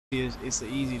it's the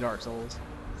easy Dark Souls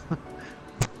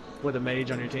with a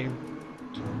mage on your team.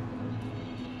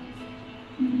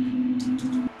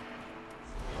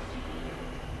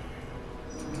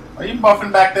 Are you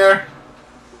buffing back there?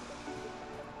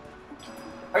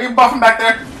 Are you buffing back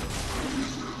there?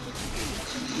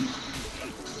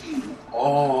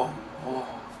 Oh, oh.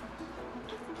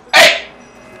 Hey!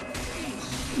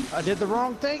 I did the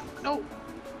wrong thing. No.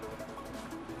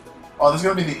 Oh, this is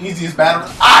gonna be the easiest battle.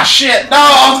 Ah, shit! No,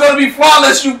 I was gonna be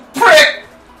flawless, you prick!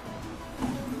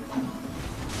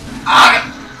 Ah!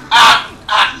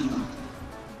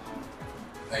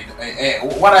 Hey,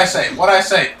 what'd I say? What'd I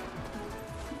say?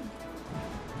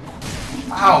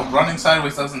 Ow, running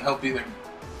sideways doesn't help either.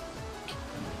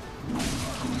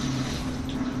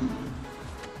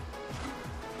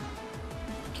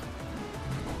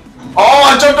 Oh,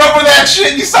 I jumped over that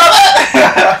shit! You saw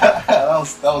that? that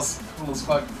was cool as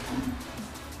fuck.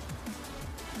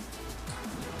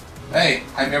 Hey,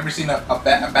 have you ever seen a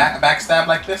backstab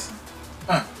like this?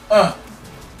 Where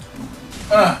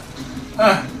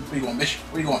you going, bitch?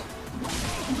 Where you going?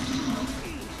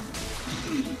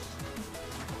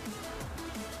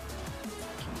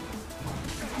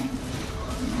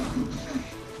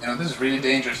 You know, this is really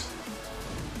dangerous.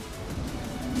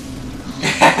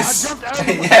 Yes! I jumped out of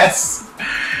the way. Yes!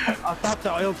 I thought the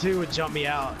L2 would jump me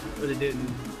out, but it didn't.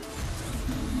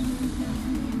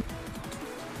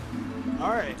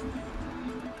 Alright.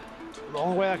 The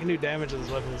only way I can do damage to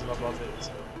this weapon is if I buff it,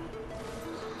 so.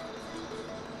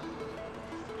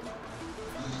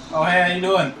 Oh, hey, how you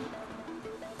doing?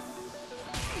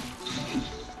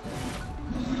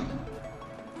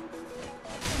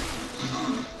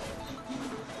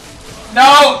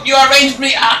 No! You arranged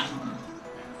me! Ah!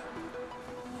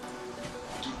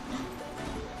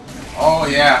 Oh,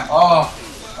 yeah. Oh.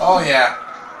 Oh, yeah.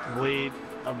 Bleed.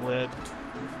 I bled.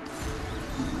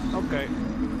 Okay.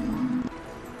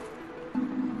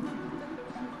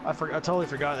 I totally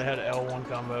forgot they had an L1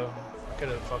 combo. I could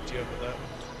have fucked you up with that.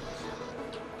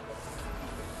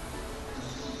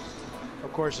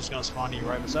 Of course, it's gonna spawn you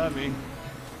right beside me.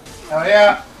 Oh,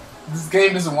 yeah. This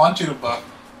game doesn't want you to buff.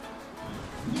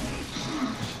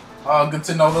 Oh, good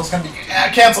to know those can be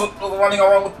canceled. Running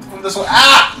around from this one.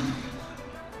 Ah!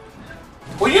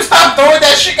 Will you stop throwing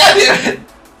that shit? God damn it!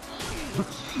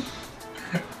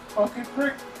 Fucking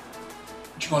prick.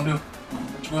 What you gonna do?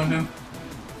 What you gonna do?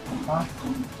 Huh?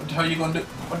 What the hell you gonna do?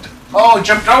 What the oh,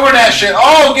 jumped over that shit!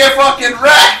 Oh, get fucking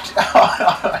wrecked!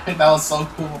 That was so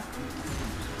cool.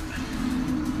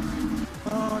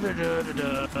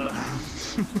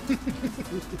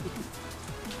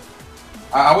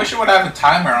 Oh, I wish it would have a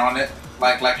timer on it,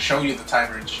 like show you the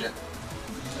timer and shit.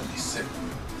 That'd be sick.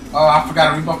 Oh, I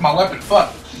forgot to rebuff my weapon.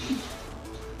 Fuck.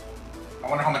 I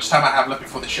wonder how much time I have left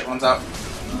before the shit runs out.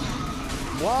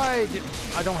 Why did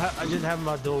I didn't have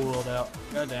my dual wield out.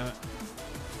 God damn it.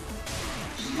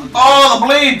 Oh, the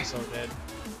bleed! I'm so dead.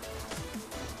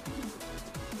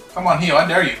 Come on, heal. I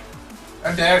dare you.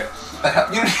 I dare. The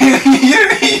hell? You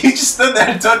just stood there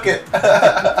and took it.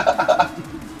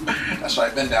 That's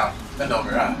right. Bend down. Bend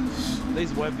over.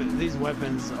 These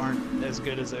weapons aren't as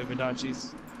good as the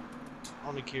Ubadachis.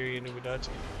 Only Kiri and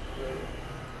Ubadachi.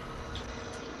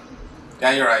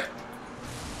 Yeah, you're right.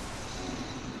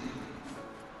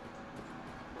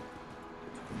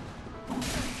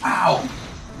 Ow!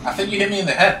 I think you hit me in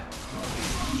the head.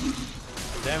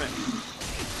 Damn it.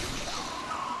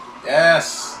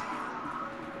 Yes.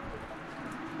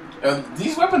 Yo,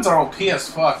 these weapons are OP as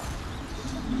fuck.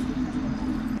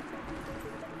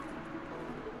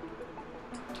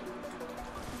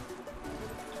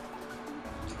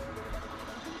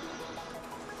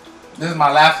 This is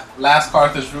my last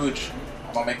Carthage Rouge.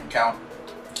 I'm gonna make it count.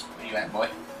 Where you at, boy?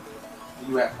 Where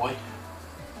you at, boy?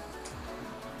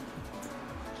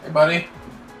 Hey, buddy.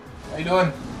 How you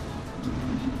doing?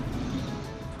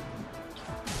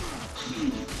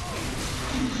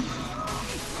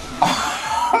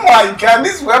 Oh my god,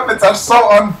 these weapons are so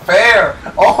unfair!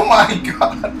 Oh my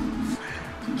god!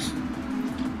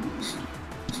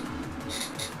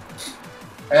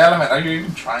 Hey, Element, are you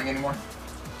even trying anymore?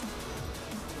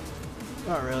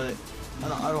 Not really.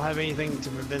 I don't have anything to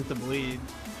prevent the bleed,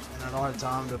 and I don't have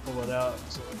time to pull it out.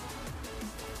 So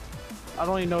I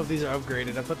don't even know if these are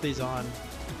upgraded. I put these on.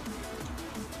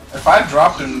 If I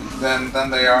dropped them, then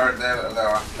they are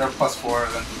they're +4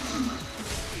 then.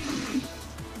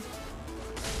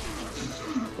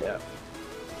 Yeah.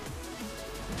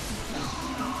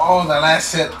 Oh, the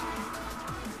last hit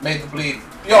made the bleed.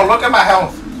 Yo, look at my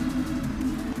health.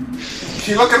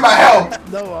 You look at my health.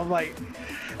 No, I'm like.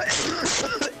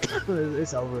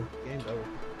 It's over. Game's over.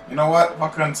 You know what?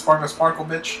 Fucking sparkle,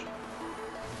 bitch.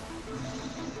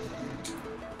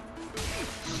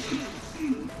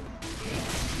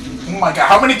 my god,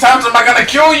 how many times am I gonna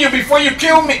kill you before you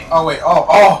kill me? Oh wait,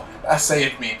 oh, that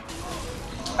saved me.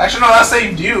 Actually no, that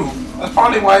saved you. That's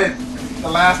probably why the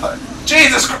last time.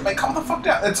 Jesus Christ, man, come the fuck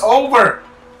down. It's over.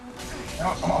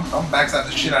 I'm backside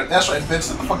the shit out of it. That's right, Vince,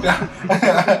 sit the fuck down.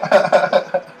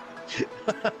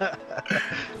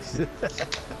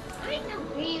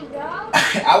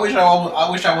 I wish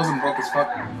I wasn't broke as fuck.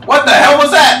 What the hell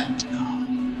was that?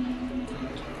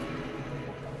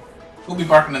 Who'll be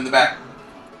barking in the back?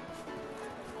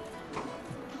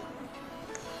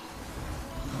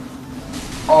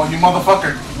 Oh, you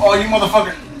motherfucker. Oh, you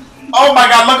motherfucker. Oh my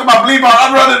god, look at my bleed bar.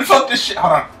 I'm running. Fuck this shit.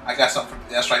 Hold on. I got something.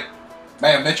 That's right.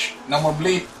 Bam, bitch. No more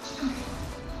bleed.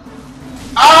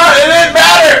 Ah, it didn't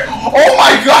matter. Oh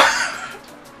my god.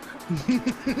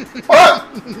 What?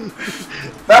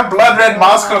 That blood red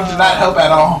mouse club did not help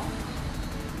at all.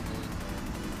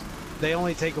 They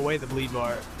only take away the bleed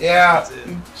bar. Yeah.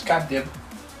 Goddamn.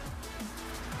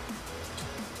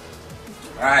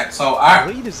 Alright, so I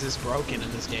bleed is this broken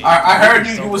in this game. I heard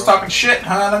you was talking shit,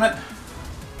 huh, Limit?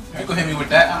 You ain't gonna hit me with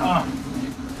that,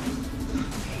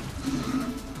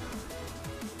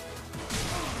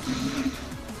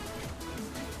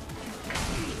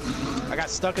 I got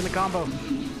stuck in the combo.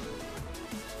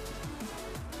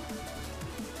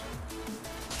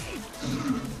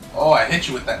 Oh, I hit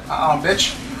you with that.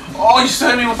 Bitch. Oh, you still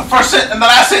hit me with the first hit and the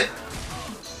last hit.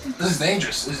 This is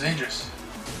dangerous. This is dangerous.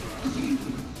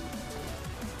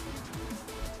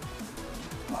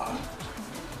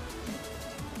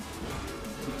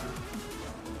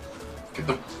 Get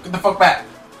the fuck back.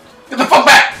 Get the fuck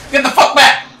back. Get the fuck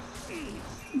back.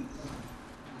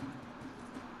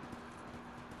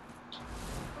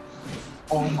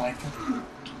 Oh my god.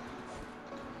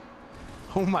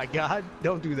 Oh my god,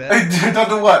 don't do that. Don't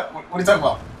do what? What are you talking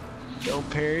about? Don't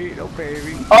parry, don't parry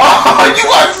me. Oh,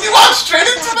 you walked straight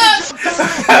into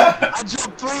that! I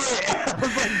jumped through it. I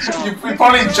was like, you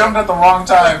probably jumped at the wrong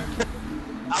time.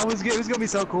 It was gonna be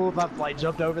so cool if I like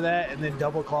jumped over that and then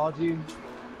double clawed you.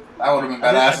 That would have been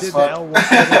badass I did as fuck.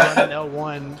 the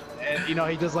L1, and you know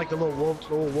he does like the little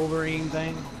Wolverine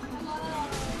thing.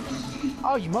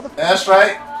 Oh, you motherfucker! That's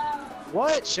right.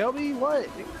 What, Shelby? What?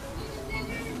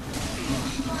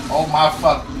 Oh my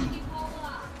fuck.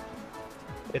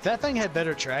 If that thing had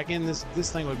better tracking, this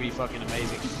thing would be fucking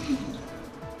amazing.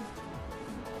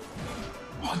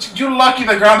 Oh, you're lucky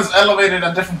the ground is elevated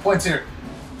at different points here.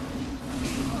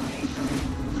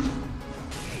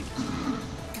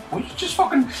 Will you just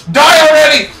fucking die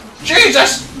already?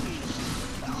 Jesus!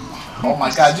 Oh my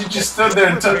god, you just stood there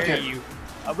and took it.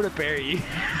 I'm gonna parry you.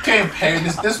 You can't parry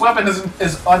this. This weapon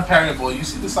is unparryable. You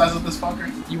see the size of this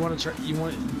fucker? You wanna try? You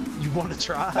want to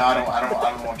try? No, I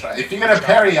don't want to try. If you get a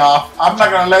parry off, I'm not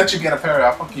gonna let you get a parry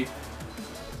off. Fuck you.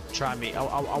 Try me. I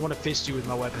want to fist you with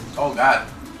my weapon. Oh god.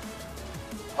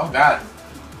 Oh god.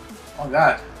 Oh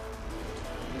god.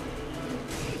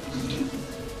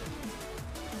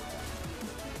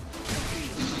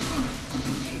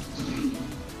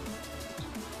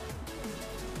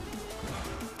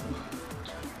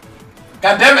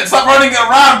 God damn it! Stop running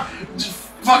around. Just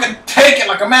fucking take it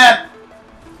like a man.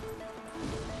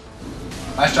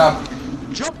 Nice job.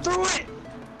 Jump through it!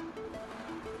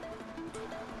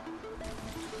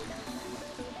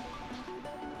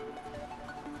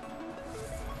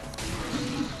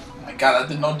 Oh my god, I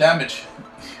did no damage.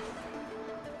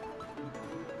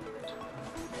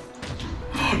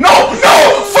 No!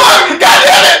 No! Fuck! God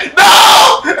damn it!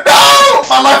 No! No!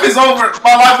 My life is over.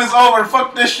 My life is over.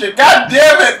 Fuck this shit. God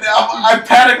damn it! I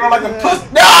panic roll like a puss.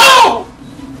 No!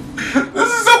 This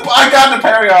is so. I got the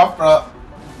parry off, bro.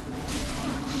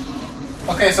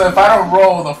 Okay, so if I don't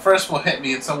roll, the first will hit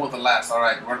me, and so will the last. All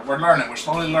right, we're learning. We're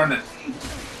slowly learning,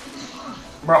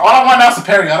 bro. All I want now is to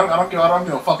parry. I don't give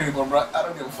a fuck anymore, bro. I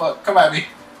don't give a fuck. Come at me.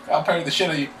 I'll parry the shit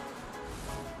out of you.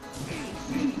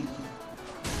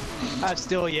 I've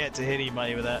still yet to hit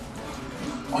anybody with that.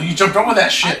 Oh, you jumped over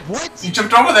that shit. What? You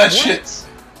jumped over that what? shit.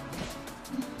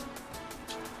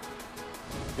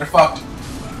 You're fucked.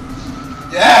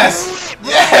 Yes.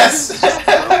 Yes.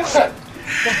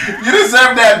 You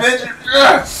deserve that, bitch.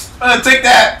 Take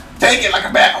that. Take it like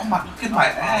a bat. Oh my! Look at my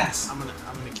ass. I'm gonna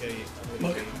kill you.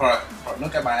 Look at, bro,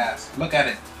 look at my ass. Look at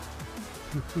it.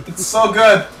 It's so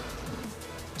good.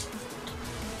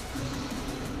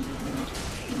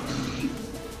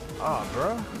 Oh,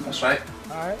 bro. That's right.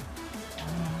 All right.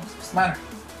 What's the matter?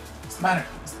 What's the matter?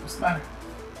 What's the matter?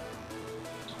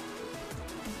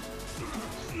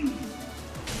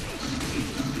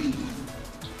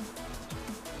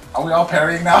 Are we all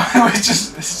parrying now? We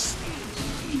just...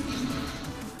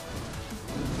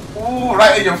 Ooh,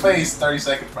 right in your face. 30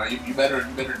 seconds, bro. You better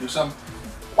do something.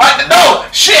 What? No!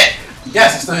 Shit!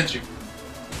 Yes, I still hit you.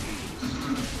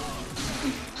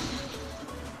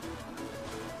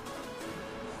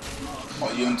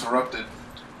 Oh, you interrupted.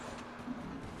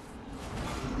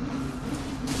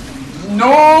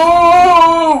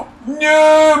 No!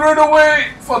 No! Run away!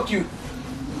 Fuck you.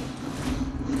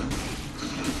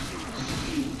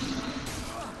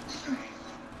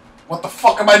 What the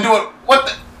fuck am I doing? What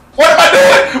am I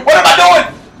doing? What am I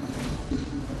doing?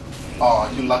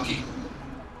 Oh, you lucky.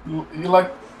 You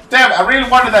like... Damn, I really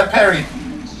wanted that parry.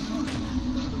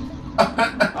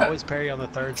 I always parry on the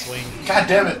third swing. God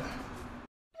damn it.